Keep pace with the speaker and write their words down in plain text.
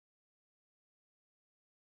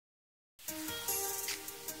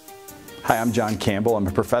Hi, I'm John Campbell. I'm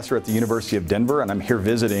a professor at the University of Denver, and I'm here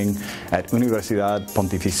visiting at Universidad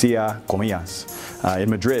Pontificia Comillas in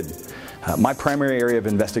Madrid. My primary area of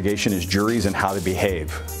investigation is juries and how they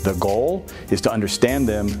behave. The goal is to understand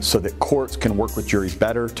them so that courts can work with juries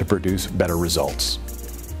better to produce better results.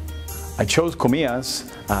 I chose Comillas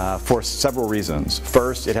for several reasons.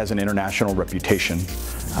 First, it has an international reputation.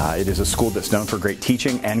 It is a school that's known for great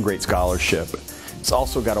teaching and great scholarship. It's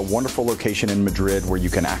also got a wonderful location in Madrid where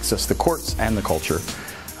you can access the courts and the culture.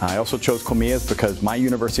 I also chose Comillas because my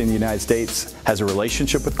university in the United States has a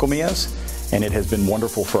relationship with Comillas, and it has been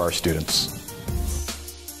wonderful for our students.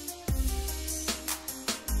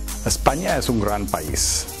 España es un gran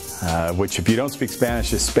país. Which, if you don't speak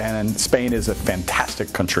Spanish, is Spain is a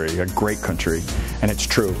fantastic country, a great country, and it's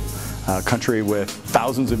true. A country with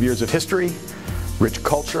thousands of years of history, rich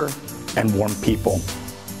culture, and warm people.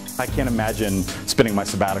 I can't imagine spending my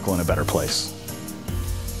sabbatical in a better place.